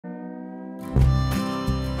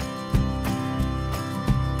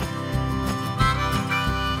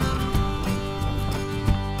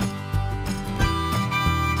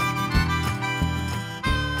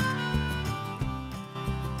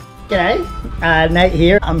G'day, Nate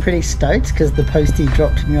here. I'm pretty stoked because the postie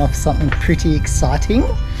dropped me off something pretty exciting.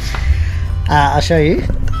 I'll show you.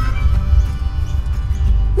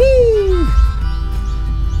 Whee!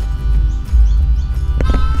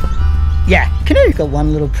 Yeah, Canoe got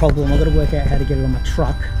one little problem. I've got to work out how to get it on my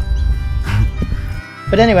truck.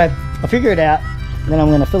 But anyway, I'll figure it out. Then I'm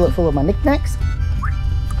going to fill it full of my knickknacks,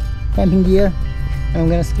 camping gear, and I'm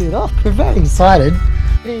going to scoot off. We're very excited.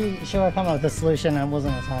 Pretty sure I come up with a solution and it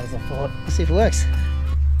wasn't as hard as I thought. Let's see if it works.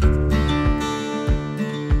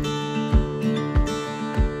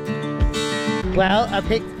 Well, I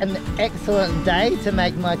picked an excellent day to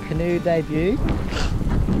make my canoe debut.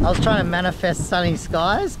 I was trying to manifest sunny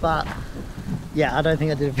skies, but yeah, I don't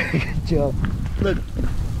think I did a very good job. Look.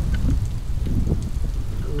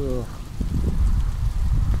 Ugh.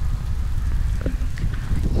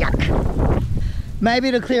 Yuck. Maybe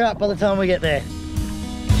it'll clear up by the time we get there.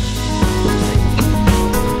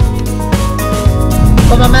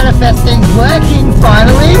 But my manifesting's working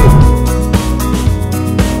finally.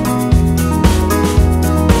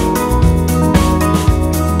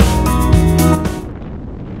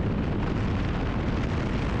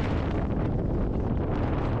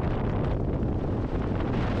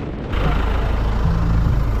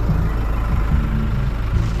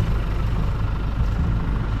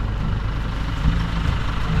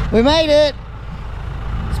 We made it.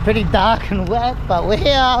 It's pretty dark and wet, but we're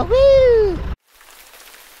here. Woo!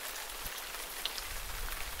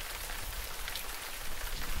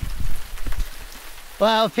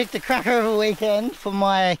 Well, I've picked a cracker of a weekend for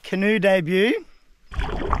my canoe debut.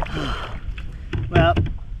 Well,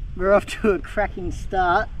 we're off to a cracking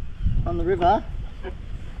start on the river.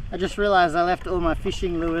 I just realised I left all my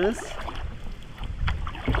fishing lures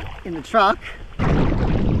in the truck. A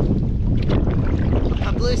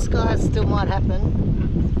blue sky still might happen.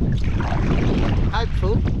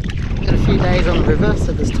 Hopeful. Got a few days on the river,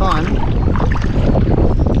 so there's time.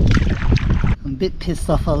 I'm a bit pissed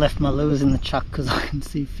off I left my lures in the truck because I can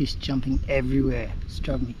see fish jumping everywhere. It's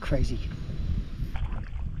driving me crazy.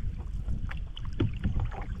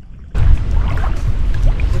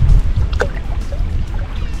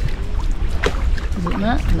 Is it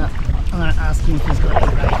Matt? No. I'm going to ask him if he's got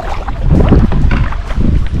any bait.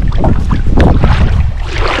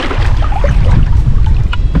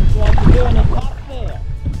 What are you doing a pup there?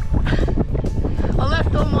 I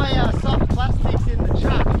left all my soft plastics in the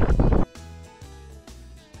truck.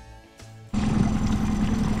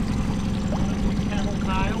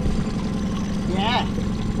 Yeah,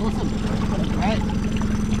 awesome. Great.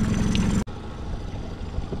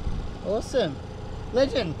 Awesome.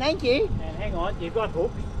 Legend, thank you. And hang on, you've got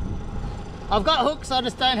hooks. I've got hooks, I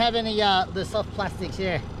just don't have any the soft plastics,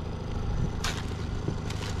 yeah.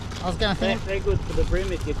 I was going to think. They're good for the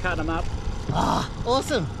brim if you cut them up. Ah, oh,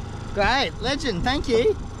 awesome. Great. Legend, thank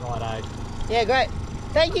you. Righto. Yeah, great.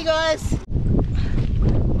 Thank you guys.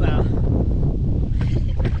 Wow.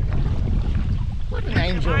 What an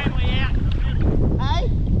angel. Hey?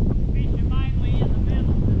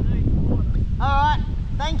 Alright,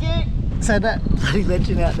 thank you. So that bloody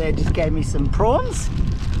legend out there just gave me some prawns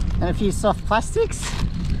and a few soft plastics.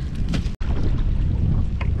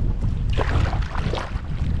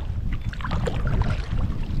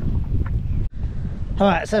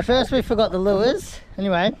 Alright, so first we forgot the lures.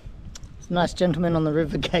 Anyway, this nice gentleman on the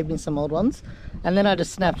river gave me some old ones. And then I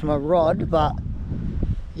just snapped my rod, but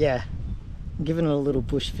yeah. Giving it a little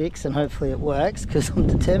bush fix and hopefully it works because I'm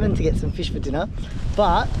determined to get some fish for dinner,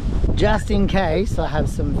 but just in case I have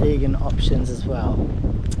some vegan options as well.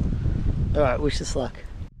 Alright, wish us luck.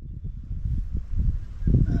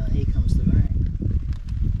 Here comes the rain.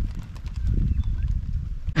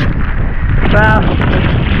 Well,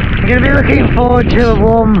 I'm going to be looking forward to a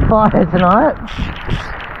warm fire tonight.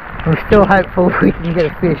 I'm still hopeful we can get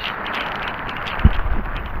a fish.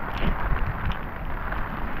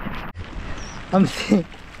 I'm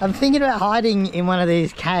thinking about hiding in one of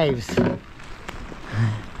these caves.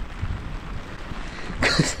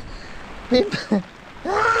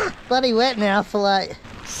 Bloody wet now for like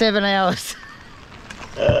 7 hours.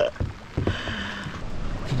 If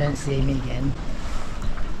you don't see me again.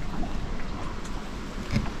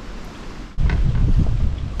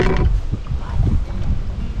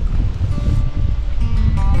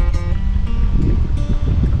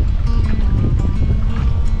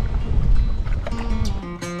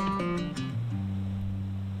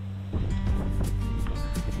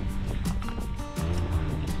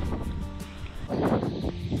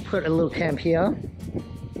 Put a little camp here.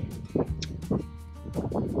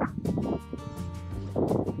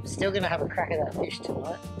 Still gonna have a crack at that fish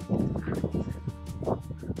tonight.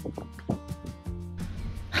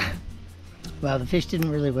 Well, the fish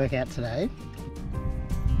didn't really work out today.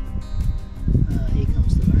 Here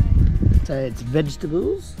comes the rain. So it's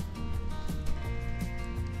vegetables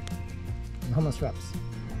and hummus wraps.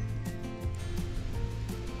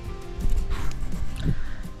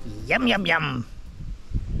 Yum yum yum.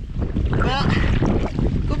 Well,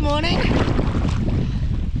 good morning.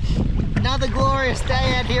 Another glorious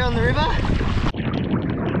day out here on the river.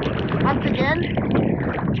 Once again,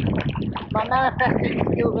 my manifesting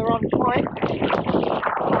skills are on point.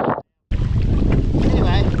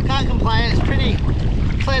 Anyway, can't complain, it's pretty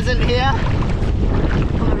pleasant here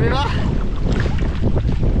on the river.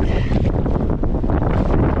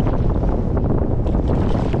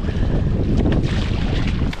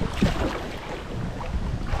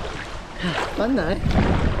 Fun though.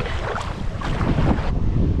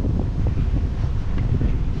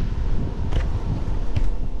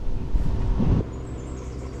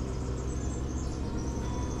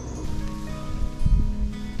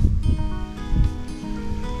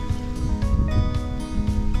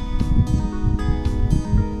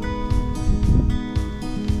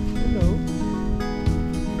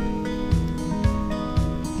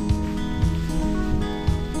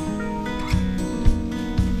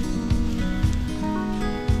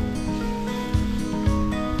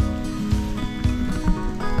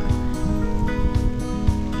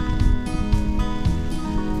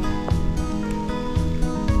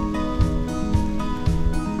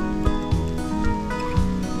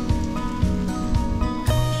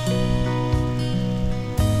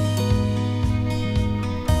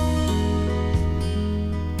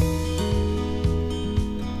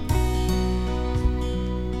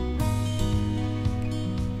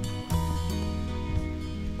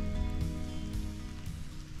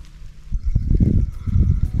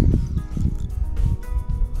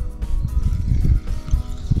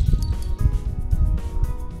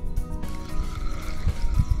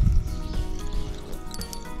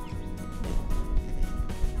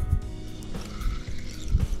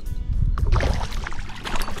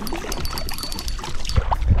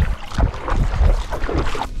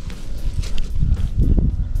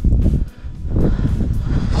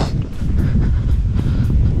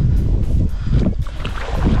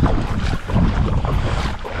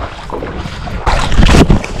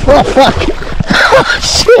 Oh fuck! Oh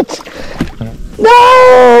shit!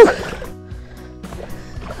 No!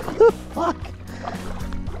 What the fuck?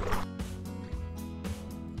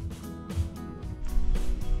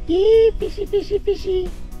 Yee, fishy, fishy, fishy.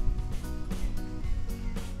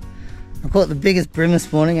 I caught the biggest bream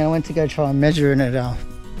this morning and I went to go try and measure and it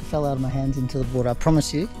fell out of my hands into the water. I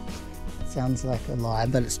promise you. It sounds like a lie,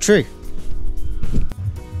 but it's true.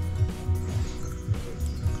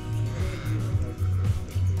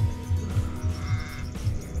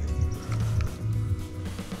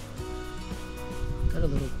 Got a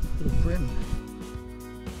little brim.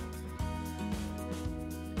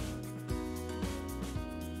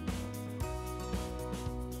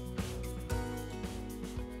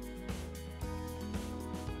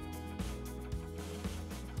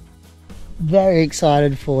 Very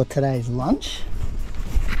excited for today's lunch.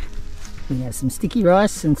 We have some sticky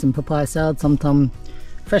rice and some papaya salad, some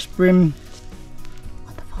fresh bream